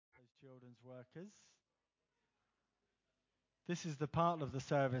children's workers. This is the part of the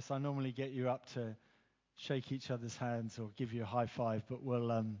service I normally get you up to shake each other's hands or give you a high five, but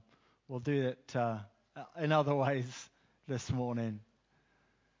we'll do it in other ways this morning.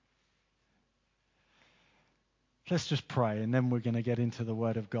 Let's just pray, and then we're going to get into the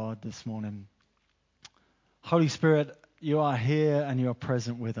Word of God this morning. Holy Spirit, you are here and you are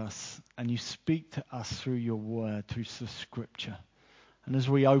present with us, and you speak to us through your Word, through the Scripture. And as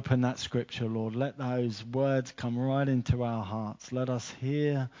we open that Scripture, Lord, let those words come right into our hearts. Let us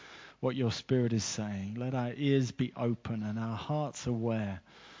hear what your Spirit is saying. Let our ears be open and our hearts aware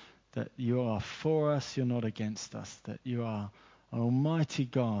that you are for us, you're not against us, that you are an almighty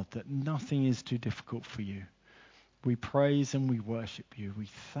God, that nothing is too difficult for you. We praise and we worship you. We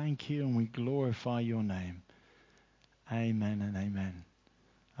thank you and we glorify your name. Amen and amen.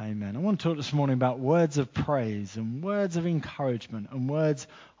 Amen. I want to talk this morning about words of praise and words of encouragement and words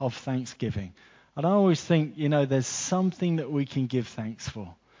of thanksgiving. And I always think, there's something that we can give thanks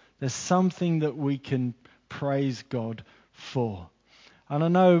for. There's something that we can praise God for. And I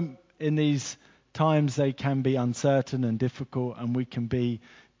know in these times they can be uncertain and difficult, and we can be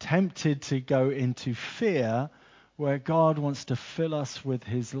tempted to go into fear, where God wants to fill us with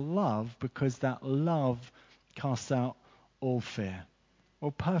his love, because that love casts out all fear,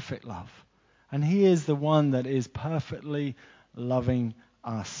 or perfect love. And he is the one that is perfectly loving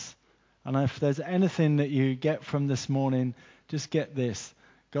us. And if there's anything that you get from this morning, just get this.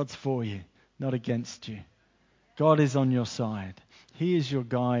 God's for you, not against you. God is on your side. He is your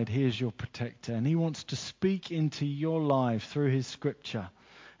guide. He is your protector. And he wants to speak into your life through his Scripture.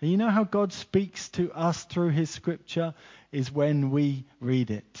 And you know how God speaks to us through his Scripture is when we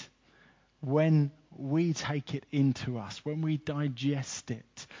read it. When we take it into us, when we digest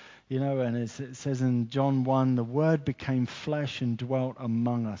it. And it says in John 1, the Word became flesh and dwelt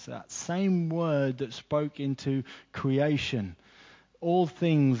among us. That same Word that spoke into creation. All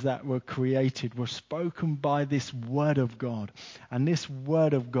things that were created were spoken by this Word of God. And this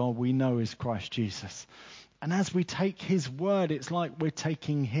Word of God we know is Christ Jesus. And as we take his Word, it's like we're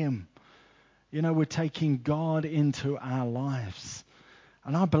taking him. We're taking God into our lives.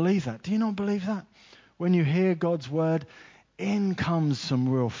 And I believe that. Do you not believe that? When you hear God's Word, in comes some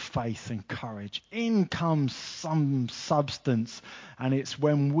real faith and courage. In comes some substance. And it's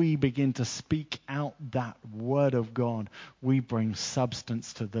when we begin to speak out that Word of God, we bring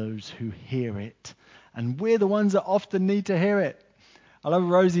substance to those who hear it. And we're the ones that often need to hear it. I love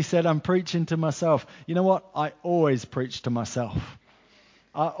Rosie said, I'm preaching to myself. You know what? I always preach to myself.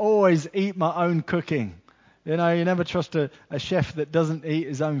 I always eat my own cooking. You never trust a chef that doesn't eat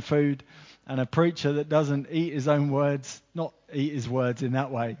his own food, and a preacher that doesn't eat his own words. Not eat his words in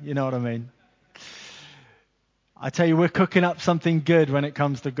that way. You know what I mean? I tell you, we're cooking up something good when it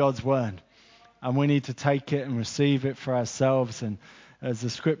comes to God's Word. And we need to take it and receive it for ourselves. And as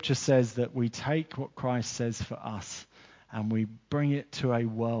the Scripture says, that we take what Christ says for us and we bring it to a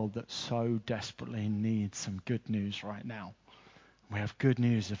world that so desperately needs some good news right now. We have good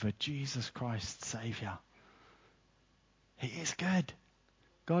news of a Jesus Christ Savior. He is good.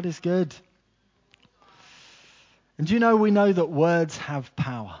 God is good. And we know that words have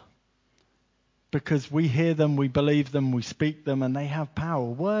power. Because we hear them, we believe them, we speak them, and they have power.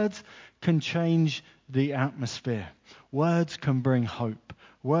 Words can change the atmosphere. Words can bring hope.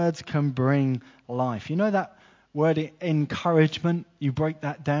 Words can bring life. You know that word encouragement, you break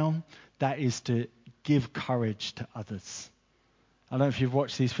that down, that is to give courage to others. I don't know if you've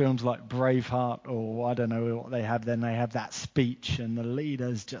watched these films like Braveheart, or I don't know what they have. Then they have that speech and the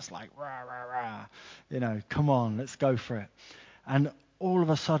leader's just like, rah, rah, rah. Come on, let's go for it. And all of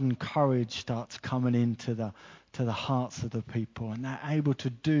a sudden courage starts coming into the hearts of the people, and they're able to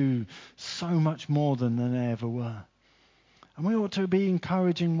do so much more than they ever were. And we ought to be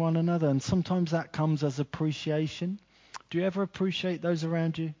encouraging one another, and sometimes that comes as appreciation. Do you ever appreciate those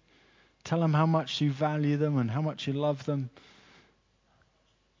around you? Tell them how much you value them and how much you love them.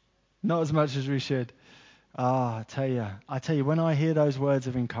 Not as much as we should. I tell you, when I hear those words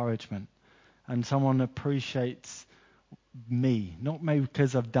of encouragement and someone appreciates me, not maybe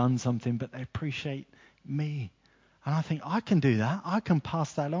because I've done something, but they appreciate me. And I think, I can do that. I can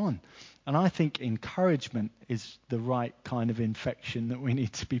pass that on. And I think encouragement is the right kind of infection that we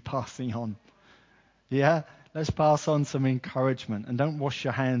need to be passing on. Yeah? Let's pass on some encouragement, and don't wash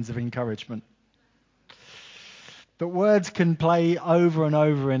your hands of encouragement. But words can play over and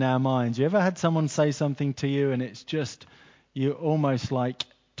over in our minds. You ever had someone say something to you and it's just, you're almost like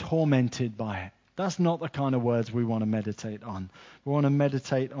tormented by it? That's not the kind of words we want to meditate on. We want to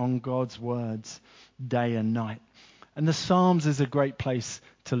meditate on God's words day and night. And the Psalms is a great place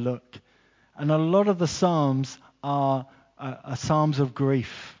to look. And a lot of the Psalms are Psalms of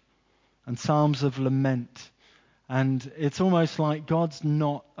grief and Psalms of lament. And it's almost like God's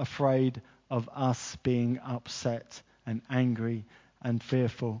not afraid of us being upset and angry and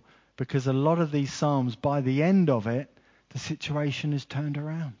fearful, because a lot of these Psalms, by the end of it, the situation is turned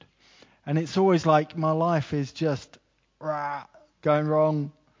around. And it's always like my life is just going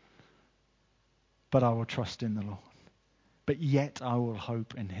wrong, but I will trust in the Lord. But yet I will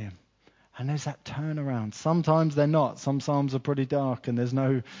hope in him. And there's that turnaround. Sometimes they're not. Some Psalms are pretty dark and there's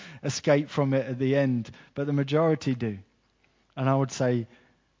no escape from it at the end, but the majority do. And I would say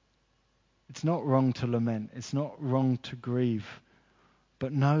it's not wrong to lament. It's not wrong to grieve.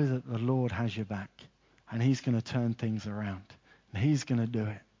 But know that the Lord has your back and he's going to turn things around. And he's going to do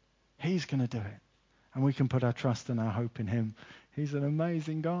it. He's going to do it. And we can put our trust and our hope in him. He's an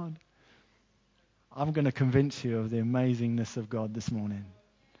amazing God. I'm going to convince you of the amazingness of God this morning.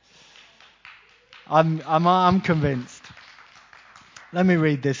 I'm convinced. Let me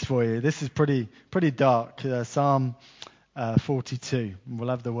read this for you. This is pretty dark. Psalm 42. We'll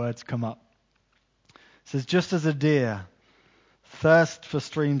have the words come up. It says, just as a deer thirsts for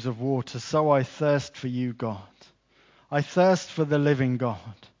streams of water, so I thirst for you, God. I thirst for the living God.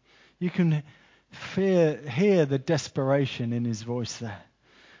 You can hear the desperation in his voice there.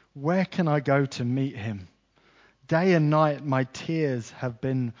 Where can I go to meet him? Day and night my tears have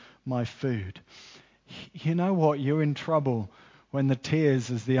been my food. You know what? You're in trouble when the tears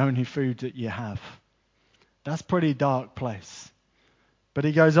is the only food that you have. That's a pretty dark place. But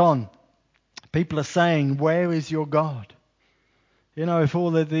he goes on. People are saying, where is your God? You know, if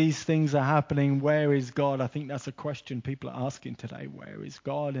all of these things are happening, where is God? I think that's a question people are asking today. Where is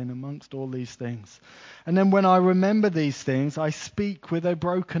God in amongst all these things? And then when I remember these things, I speak with a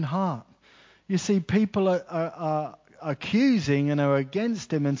broken heart. You see, people are accusing and are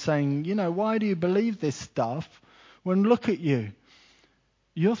against him and saying, you know, why do you believe this stuff? When look at you.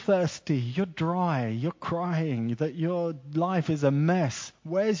 You're thirsty, you're dry, you're crying, that your life is a mess.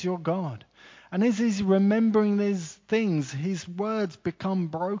 Where's your God? And as he's remembering these things, his words become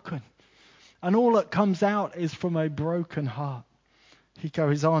broken. And all that comes out is from a broken heart. He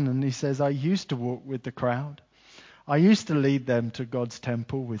goes on and he says, I used to walk with the crowd. I used to lead them to God's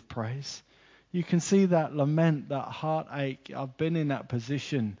temple with praise. You can see that lament, that heartache. I've been in that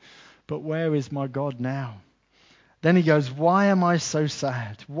position, but where is my God now? Then he goes, why am I so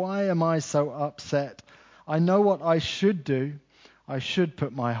sad? Why am I so upset? I know what I should do. I should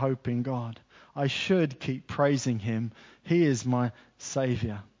put my hope in God. I should keep praising him. He is my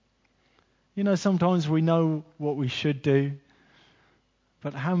Savior. You know, sometimes we know what we should do,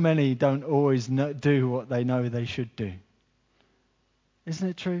 but how many don't always do what they know they should do? Isn't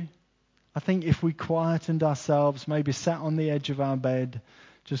it true? I think if we quietened ourselves, maybe sat on the edge of our bed,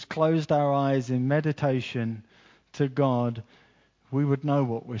 just closed our eyes in meditation to God, we would know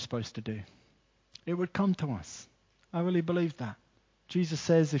what we're supposed to do. It would come to us. I really believe that. Jesus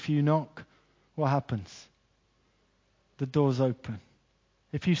says, if you knock, what happens? The door's open.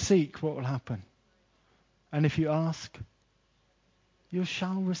 If you seek, what will happen? And if you ask, you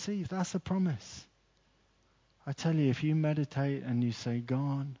shall receive. That's a promise. I tell you, if you meditate and you say,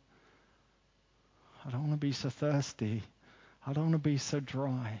 God, I don't want to be so thirsty. I don't want to be so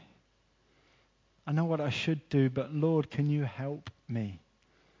dry. I know what I should do, but Lord, can you help me?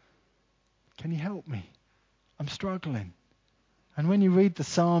 Can you help me? I'm struggling. And when you read the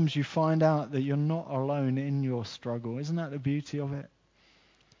Psalms, you find out that you're not alone in your struggle. Isn't that the beauty of it?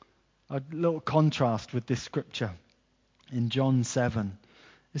 A little contrast with this scripture in John 7.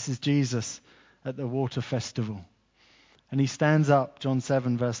 This is Jesus at the water festival. And he stands up, John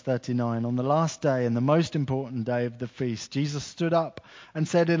 7, verse 39. On the last day and the most important day of the feast, Jesus stood up and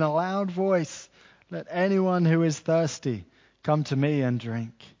said in a loud voice, let anyone who is thirsty come to me and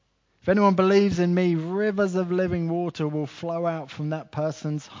drink. If anyone believes in me, rivers of living water will flow out from that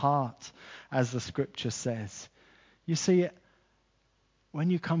person's heart, as the scripture says. You see, when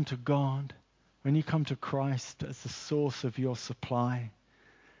you come to God, when you come to Christ as the source of your supply,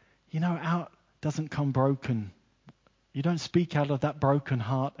 you know, out doesn't come broken. You don't speak out of that broken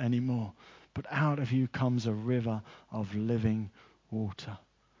heart anymore, but out of you comes a river of living water.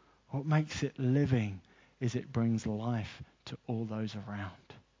 What makes it living is it brings life to all those around.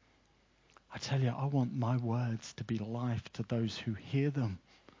 I tell you, I want my words to be life to those who hear them,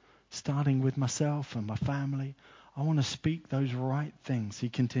 starting with myself and my family. I want to speak those right things. He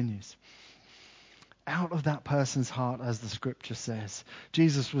continues. out of that person's heart, as the scripture says.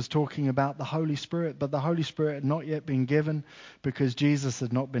 Jesus was talking about the Holy Spirit, but the Holy Spirit had not yet been given because Jesus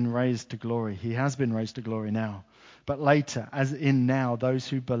had not been raised to glory. He has been raised to glory now. But later, as in now, those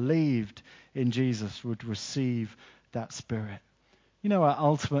who believed in Jesus would receive that Spirit. You know, our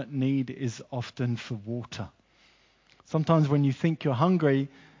ultimate need is often for water. Sometimes when you think you're hungry,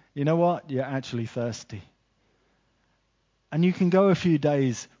 you know what? You're actually thirsty. And you can go a few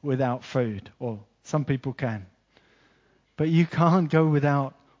days without food, or some people can. But you can't go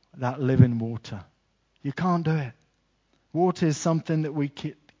without that living water. You can't do it. Water is something that we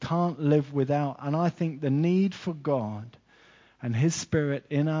can't live without. And I think the need for God and His Spirit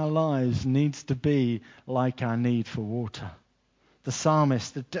in our lives needs to be like our need for water. The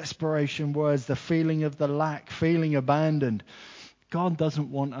psalmist, the desperation words, the feeling of the lack, feeling abandoned. God doesn't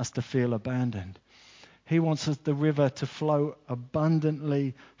want us to feel abandoned. He wants the river to flow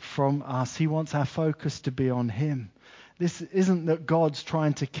abundantly from us. He wants our focus to be on Him. This isn't that God's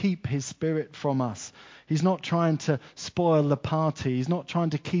trying to keep His Spirit from us. He's not trying to spoil the party. He's not trying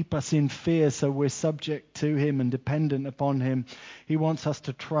to keep us in fear so we're subject to Him and dependent upon Him. He wants us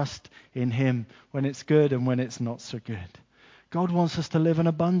to trust in Him when it's good and when it's not so good. God wants us to live an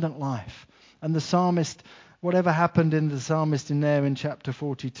abundant life. And the psalmist, whatever happened in the psalmist in there in chapter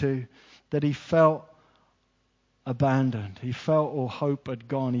 42, that he felt abandoned. He felt all hope had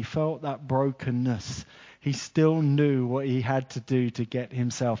gone. He felt that brokenness. He still knew what he had to do to get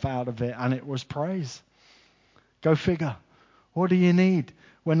himself out of it, and it was praise. Go figure. What do you need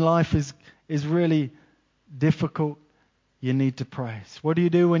when life is really difficult? You need to praise. What do you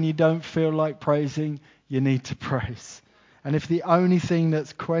do when you don't feel like praising? You need to praise. And if the only thing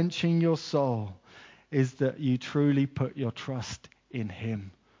that's quenching your soul is that you truly put your trust in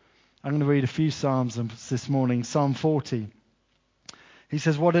Him. I'm going to read a few Psalms this morning. Psalm 40. He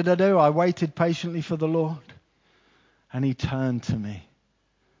says, what did I do? I waited patiently for the Lord, and He turned to me.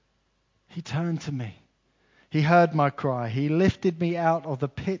 He turned to me. He heard my cry. He lifted me out of the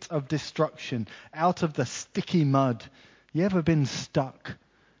pit of destruction, out of the sticky mud. You ever been stuck?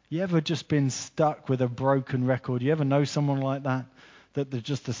 You ever just been stuck with a broken record? You ever know someone like that? That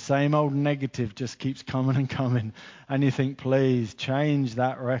just the same old negative just keeps coming and coming. And you think, please, change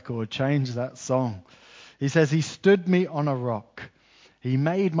that record, change that song. He says, He stood me on a rock. He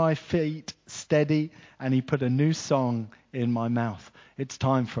made my feet steady, and He put a new song in my mouth. It's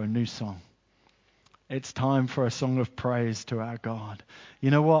time for a new song. It's time for a song of praise to our God.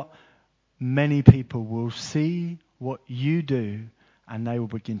 You know what? Many people will see what you do, and they will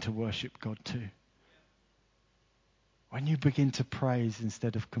begin to worship God too. When you begin to praise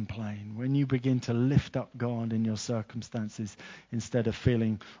instead of complain, when you begin to lift up God in your circumstances instead of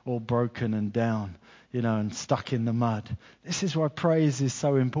feeling all broken and down, and stuck in the mud. This is why praise is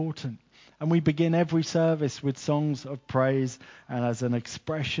so important. And we begin every service with songs of praise and as an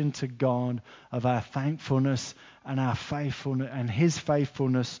expression to God of our thankfulness and our faithfulness and His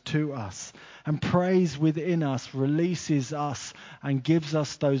faithfulness to us. And praise within us releases us and gives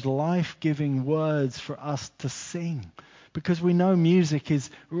us those life-giving words for us to sing. Because we know music is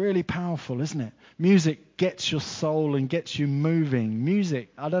really powerful, isn't it? Music gets your soul and gets you moving.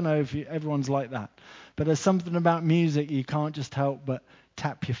 Music, I don't know if everyone's like that, but there's something about music you can't just help but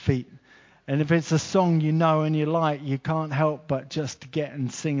tap your feet. And if it's a song you know and you like, you can't help but just get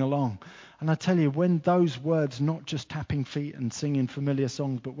and sing along. And I tell you, when those words, not just tapping feet and singing familiar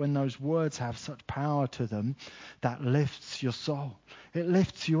songs, but when those words have such power to them, that lifts your soul. It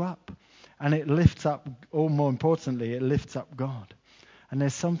lifts you up. And it lifts up, or more importantly, it lifts up God. And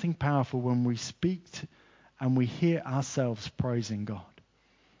there's something powerful when we speak and we hear ourselves praising God.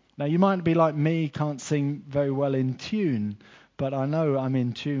 Now, you might be like me, can't sing very well in tune, but I know I'm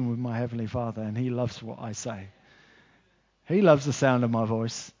in tune with my Heavenly Father, and He loves what I say. He loves the sound of my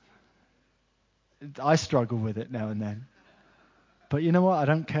voice. I struggle with it now and then. But you know what? I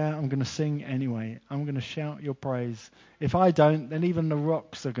don't care. I'm going to sing anyway. I'm going to shout your praise. If I don't, then even the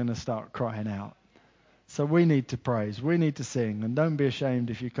rocks are going to start crying out. So we need to praise. We need to sing. And don't be ashamed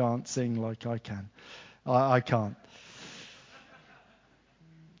if you can't sing like I can. I can't.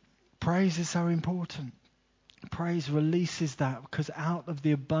 Praise is so important. Praise releases that, because out of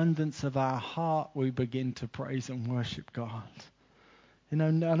the abundance of our heart we begin to praise and worship God. I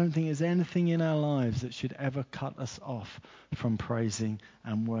don't think there's anything in our lives that should ever cut us off from praising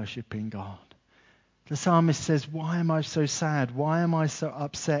and worshiping God. The psalmist says, why am I so sad? Why am I so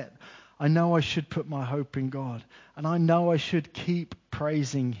upset? I know I should put my hope in God, and I know I should keep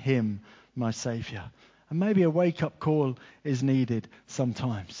praising Him, my Savior. And maybe a wake-up call is needed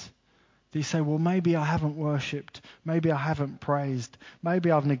sometimes. Do you say, well, maybe I haven't worshipped, maybe I haven't praised,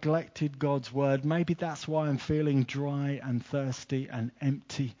 maybe I've neglected God's word, maybe that's why I'm feeling dry and thirsty and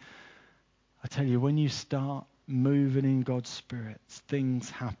empty. I tell you, when you start moving in God's Spirit, things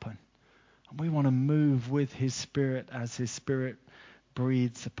happen. And we want to move with His Spirit as His Spirit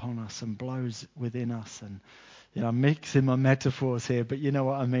breathes upon us and blows within us. And I'm mixing my metaphors here, but you know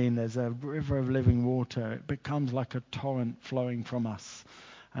what I mean. There's a river of living water. It becomes like a torrent flowing from us,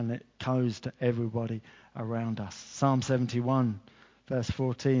 and it goes to everybody around us. Psalm 71, verse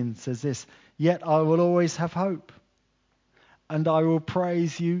 14 says this, "Yet I will always have hope, and I will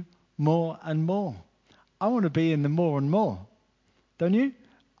praise you more and more." I want to be in the more and more. Don't you?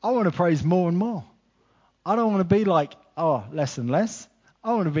 I want to praise more and more. I don't want to be like, less and less.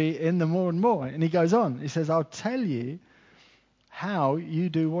 I want to be in the more and more. And he goes on. He says, "I'll tell you how you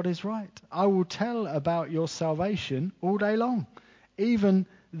do what is right. I will tell about your salvation all day long, even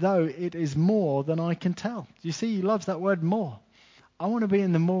though it is more than I can tell." You see, he loves that word more. I want to be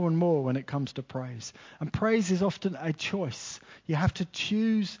in the more and more when it comes to praise. And praise is often a choice. You have to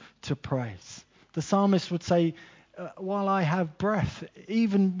choose to praise. The psalmist would say, while I have breath,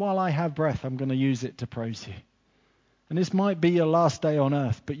 even while I have breath, I'm going to use it to praise you. And this might be your last day on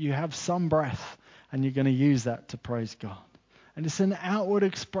earth, but you have some breath and you're going to use that to praise God. And it's an outward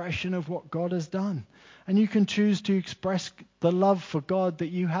expression of what God has done. And you can choose to express the love for God that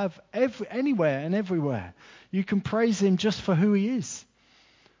you have anywhere and everywhere. You can praise Him just for who He is,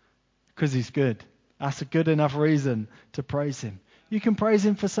 because He's good. That's a good enough reason to praise Him. You can praise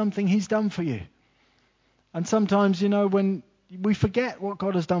Him for something He's done for you. And sometimes, when we forget what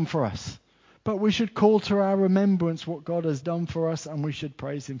God has done for us, but we should call to our remembrance what God has done for us, and we should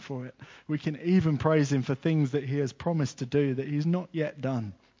praise Him for it. We can even praise Him for things that He has promised to do that He's not yet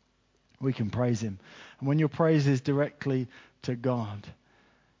done. We can praise Him. And when your praise is directly to God,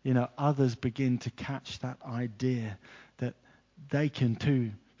 others begin to catch that idea that they can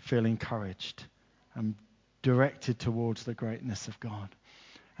too feel encouraged and directed towards the greatness of God.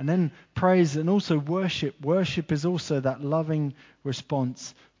 And then praise and also worship. Worship is also that loving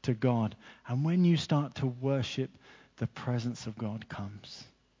response to God. And when you start to worship, the presence of God comes.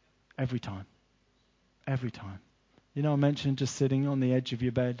 Every time. Every time. I mentioned just sitting on the edge of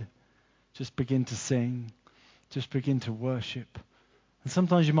your bed. Just begin to sing. Just begin to worship. And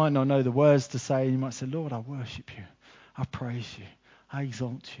sometimes you might not know the words to say. You might say, "Lord, I worship you. I praise you. I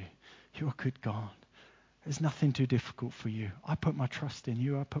exalt you. You're a good God. There's nothing too difficult for you. I put my trust in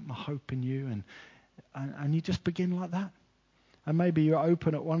you. I put my hope in you." And you just begin like that. And maybe you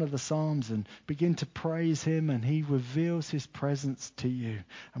open at one of the Psalms and begin to praise Him, and He reveals His presence to you.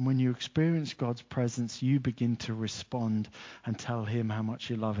 And when you experience God's presence, you begin to respond and tell Him how much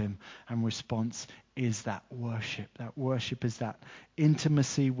you love Him. And response is that worship. That worship is that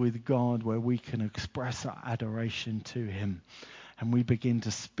intimacy with God where we can express our adoration to Him. And we begin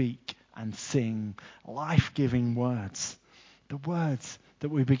to speak and sing life-giving words. The words that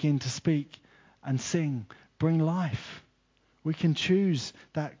we begin to speak and sing bring life. We can choose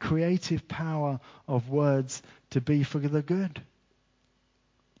that creative power of words to be for the good.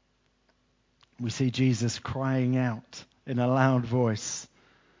 We see Jesus crying out in a loud voice,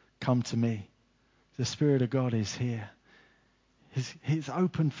 "Come to me. The Spirit of God is here. He's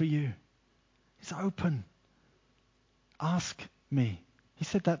open for you. He's open. Ask me." He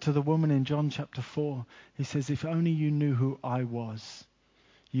said that to the woman in John chapter 4. He says, "If only you knew who I was,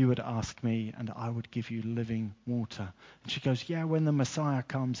 you would ask me and I would give you living water." And she goes, "Yeah, when the Messiah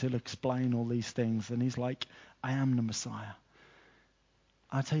comes, He'll explain all these things." And He's like, "I am the Messiah."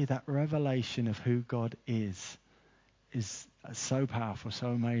 I tell you, that revelation of who God is so powerful,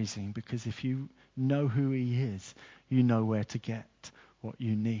 so amazing, because if you know who He is, you know where to get what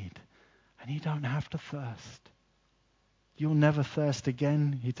you need. And you don't have to thirst. "You'll never thirst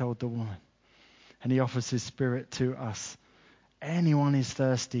again," He told the woman. And He offers His Spirit to us. Anyone is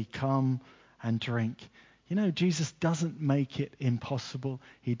thirsty, come and drink. Jesus doesn't make it impossible.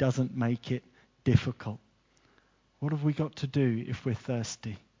 He doesn't make it difficult. What have we got to do if we're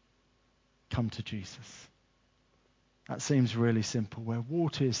thirsty? Come to Jesus. That seems really simple, where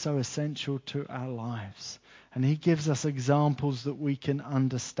water is so essential to our lives. And He gives us examples that we can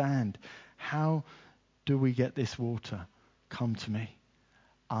understand. How do we get this water? Come to me.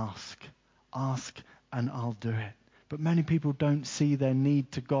 Ask, and I'll do it. But many people don't see their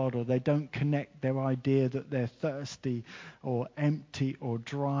need to God, or they don't connect their idea that they're thirsty or empty or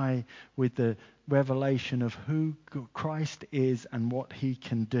dry with the revelation of who Christ is and what He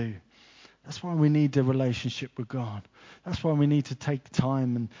can do. That's why we need a relationship with God. That's why we need to take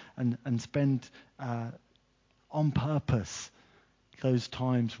time and spend on purpose those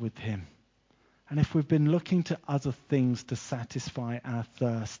times with Him. And if we've been looking to other things to satisfy our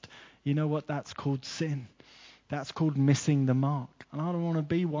thirst, you know what? That's called sin. That's called missing the mark. And I don't want to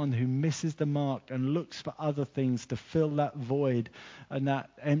be one who misses the mark and looks for other things to fill that void and that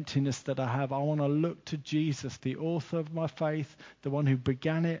emptiness that I have. I want to look to Jesus, the author of my faith, the one who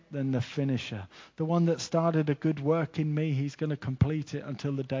began it, then the finisher. The one that started a good work in me, he's going to complete it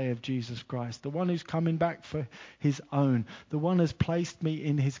until the day of Jesus Christ. The one who's coming back for his own. The one who's placed me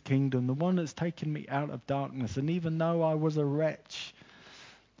in his kingdom. The one that's taken me out of darkness. And even though I was a wretch,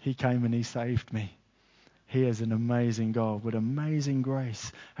 he came and he saved me. He is an amazing God with amazing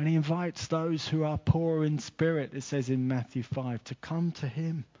grace. And he invites those who are poor in spirit, it says in Matthew 5, to come to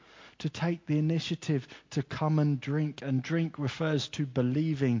him, to take the initiative to come and drink. And drink refers to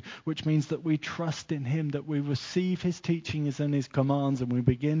believing, which means that we trust in him, that we receive his teachings and his commands, and we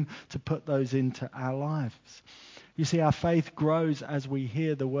begin to put those into our lives. You see, our faith grows as we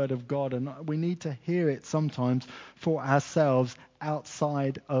hear the word of God, and we need to hear it sometimes for ourselves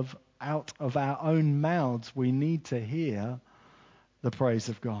out of our own mouths. We need to hear the praise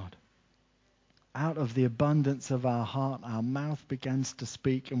of God. Out of the abundance of our heart, our mouth begins to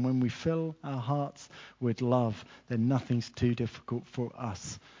speak. And when we fill our hearts with love, then nothing's too difficult for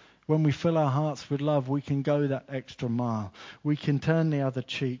us. When we fill our hearts with love, we can go that extra mile. We can turn the other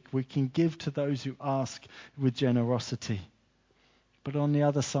cheek. We can give to those who ask with generosity. But on the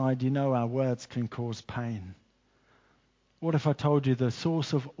other side, you know, our words can cause pain. What if I told you the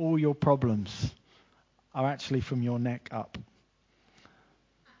source of all your problems are actually from your neck up?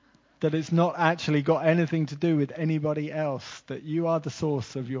 That it's not actually got anything to do with anybody else, that you are the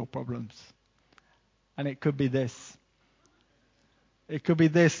source of your problems. And it could be this. It could be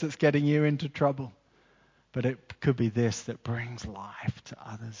this that's getting you into trouble. But it could be this that brings life to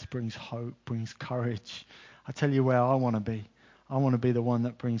others, brings hope, brings courage. I tell you where I want to be. I want to be the one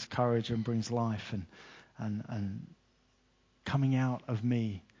that brings courage and brings life, and coming out of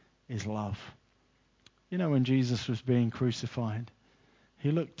me is love. You know, when Jesus was being crucified,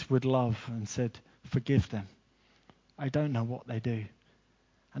 he looked with love and said, "Forgive them. I don't know what they do."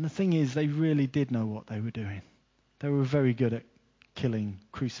 And the thing is, they really did know what they were doing. They were very good at killing,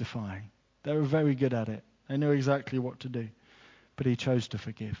 crucifying. They were very good at it. They knew exactly what to do. But he chose to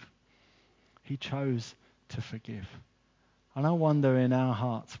forgive. He chose to forgive. And I wonder in our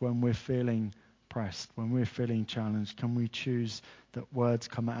hearts, when we're feeling pressed, when we're feeling challenged, can we choose that words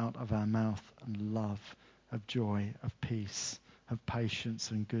come out of our mouth and love, of joy, of peace, of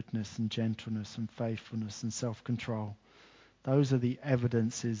patience and goodness and gentleness and faithfulness and self-control. Those are the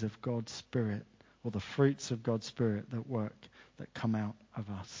evidences of God's Spirit, or the fruits of God's Spirit that work, that come out of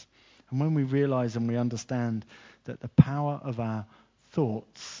us. And when we realize and we understand that the power of our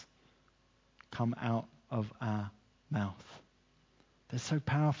thoughts come out of our mouth. They're so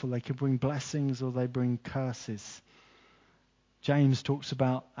powerful. They can bring blessings or they bring curses. James talks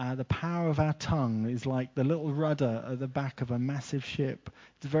about the power of our tongue is like the little rudder at the back of a massive ship.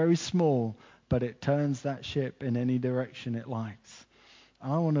 It's very small, but it turns that ship in any direction it likes. I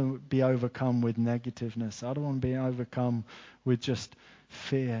don't want to be overcome with negativeness. I don't want to be overcome with just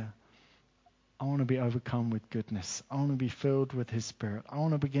fear. I want to be overcome with goodness. I want to be filled with his Spirit. I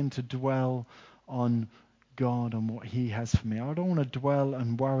want to begin to dwell on God and what he has for me. I don't want to dwell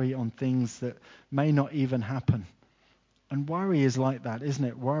and worry on things that may not even happen. And worry is like that, isn't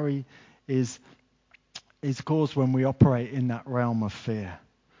it? Worry is caused when we operate in that realm of fear,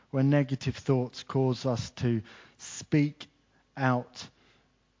 when negative thoughts cause us to speak out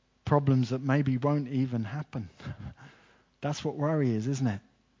problems that maybe won't even happen. That's what worry is, isn't it?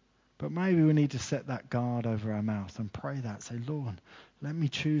 But maybe we need to set that guard over our mouth and pray that. Say, Lord, let me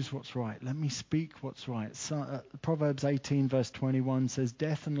choose what's right. Let me speak what's right. So, Proverbs 18 verse 21 says,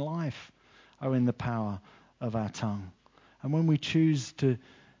 death and life are in the power of our tongue. And when we choose to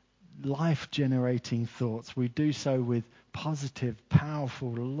life-generating thoughts, we do so with positive,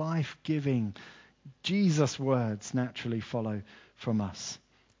 powerful, life-giving, Jesus words naturally follow from us.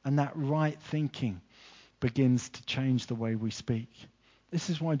 And that right thinking begins to change the way we speak.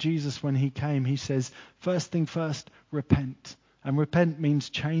 This is why Jesus, when he came, he says, first thing first, repent. And repent means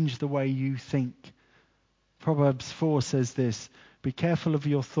change the way you think. Proverbs 4 says this, be careful of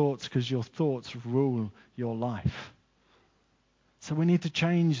your thoughts because your thoughts rule your life. So we need to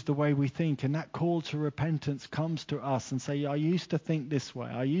change the way we think, and that call to repentance comes to us and say, I used to think this way,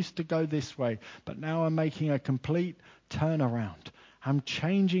 I used to go this way, but now I'm making a complete turnaround. I'm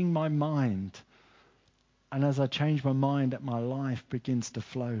changing my mind. And as I change my mind, my life begins to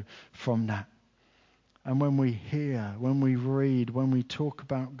flow from that. And when we hear, when we read, when we talk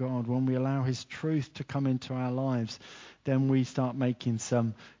about God, when we allow his truth to come into our lives, then we start making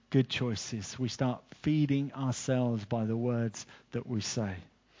some good choices. We start feeding ourselves by the words that we say.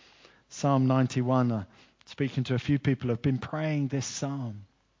 Psalm 91, speaking to a few people who have been praying this psalm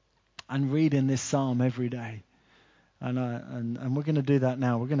and reading this psalm every day. And we're going to do that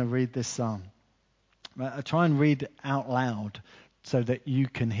now. We're going to read this psalm. I try and read out loud so that you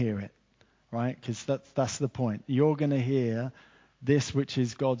can hear it, right? Because that's the point. You're going to hear this, which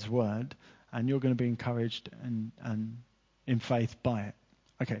is God's word, and you're going to be encouraged and in faith by it.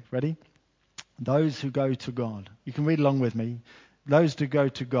 Okay, ready? Those who go to God. You can read along with me. Those who go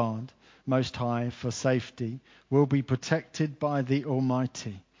to God Most High for safety will be protected by the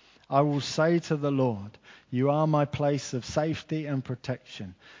Almighty. I will say to the Lord, you are my place of safety and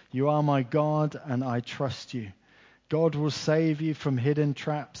protection. You are my God, and I trust you. God will save you from hidden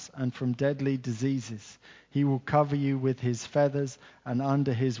traps and from deadly diseases. He will cover you with his feathers, and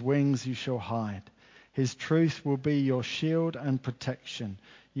under his wings you shall hide. His truth will be your shield and protection.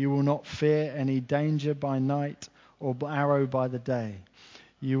 You will not fear any danger by night or arrow by the day.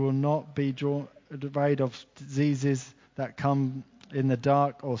 You will not be afraid of diseases that come in the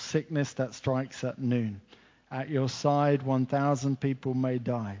dark or sickness that strikes at noon. At your side 1,000 people may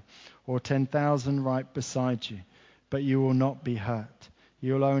die, or 10,000 right beside you, but you will not be hurt.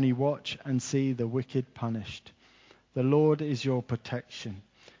 You will only watch and see the wicked punished. The Lord is your protection.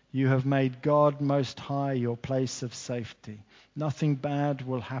 You have made God Most High your place of safety. Nothing bad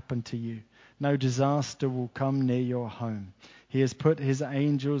will happen to you. No disaster will come near your home. He has put his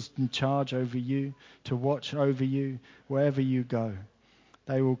angels in charge over you to watch over you wherever you go.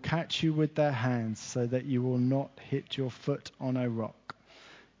 They will catch you with their hands so that you will not hit your foot on a rock.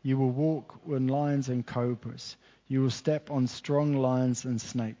 You will walk on lions and cobras. You will step on strong lions and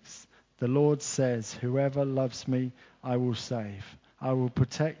snakes. The Lord says, whoever loves me, I will save. I will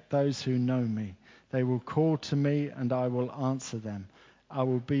protect those who know me. They will call to me and I will answer them. I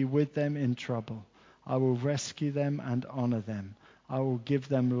will be with them in trouble. I will rescue them and honor them. I will give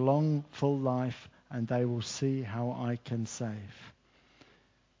them long, full life, and they will see how I can save.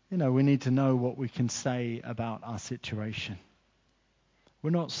 You know, we need to know what we can say about our situation.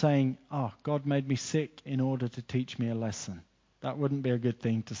 We're not saying, oh, God made me sick in order to teach me a lesson. That wouldn't be a good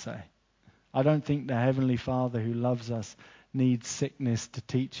thing to say. I don't think the Heavenly Father who loves us needs sickness to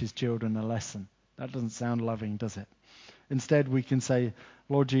teach his children a lesson. That doesn't sound loving, does it? Instead, we can say,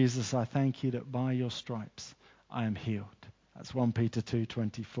 Lord Jesus, I thank you that by your stripes I am healed. That's 1 Peter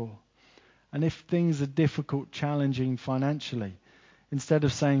 2:24. And if things are difficult, challenging financially, instead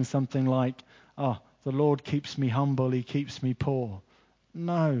of saying something like, oh, the Lord keeps me humble, he keeps me poor.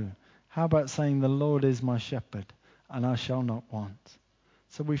 No. How about saying the Lord is my shepherd and I shall not want?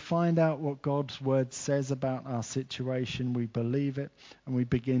 So we find out what God's word says about our situation, we believe it, and we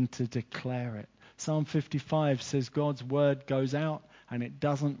begin to declare it. Psalm 55 says God's word goes out and it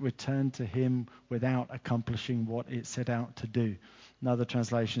doesn't return to him without accomplishing what it set out to do. Another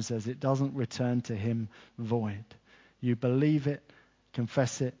translation says it doesn't return to him void. You believe it,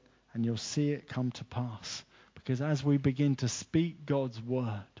 confess it, and you'll see it come to pass. Because as we begin to speak God's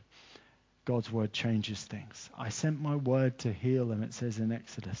word changes things. I sent my word to heal them, it says in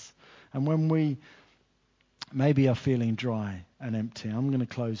Exodus. And when we maybe are feeling dry and empty, I'm going to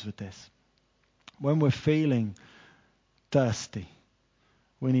close with this. When we're feeling thirsty,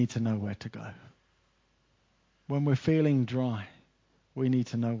 we need to know where to go. When we're feeling dry, we need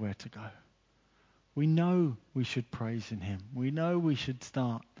to know where to go. We know we should praise in him. We know we should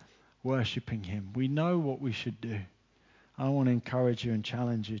start worshipping him. We know what we should do. I want to encourage you and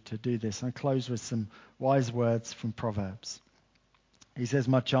challenge you to do this. I close with some wise words from Proverbs. He says,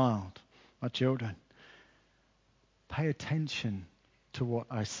 my child, my children, pay attention to what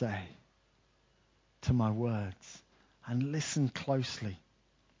I say, to my words, and listen closely.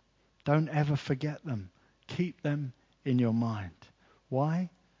 Don't ever forget them. Keep them in your mind. Why?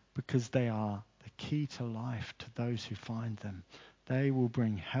 Because they are the key to life to those who find them. They will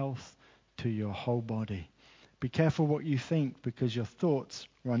bring health to your whole body. Be careful what you think, because your thoughts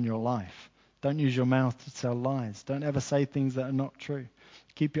run your life. Don't use your mouth to tell lies. Don't ever say things that are not true.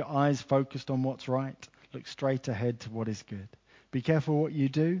 Keep your eyes focused on what's right. Look straight ahead to what is good. Be careful what you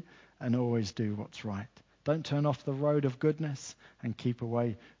do, and always do what's right. Don't turn off the road of goodness, and keep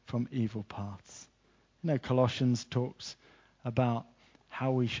away from evil paths. You know, Colossians talks about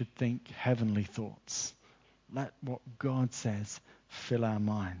how we should think heavenly thoughts. Let what God says fill our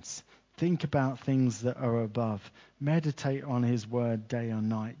minds. Think about things that are above. Meditate on his word day or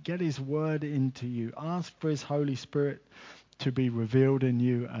night. Get his word into you. Ask for his Holy Spirit to be revealed in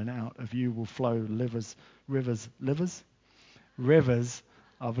you, and out of you will flow rivers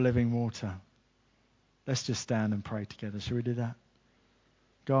of living water. Let's just stand and pray together. Shall we do that?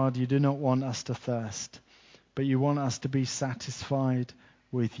 God, you do not want us to thirst, but you want us to be satisfied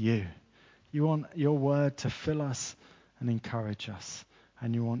with you. You want your word to fill us and encourage us.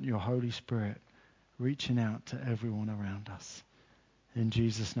 And you want your Holy Spirit reaching out to everyone around us. In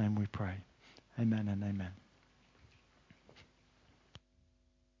Jesus' name we pray. Amen and amen.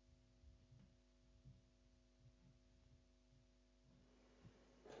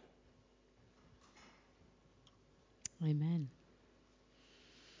 Amen.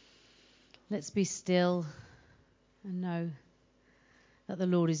 Let's be still and know that the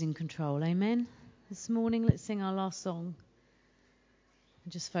Lord is in control. Amen. This morning, let's sing our last song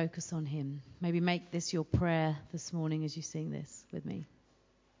and just focus on him. Maybe make this your prayer this morning as you sing this with me.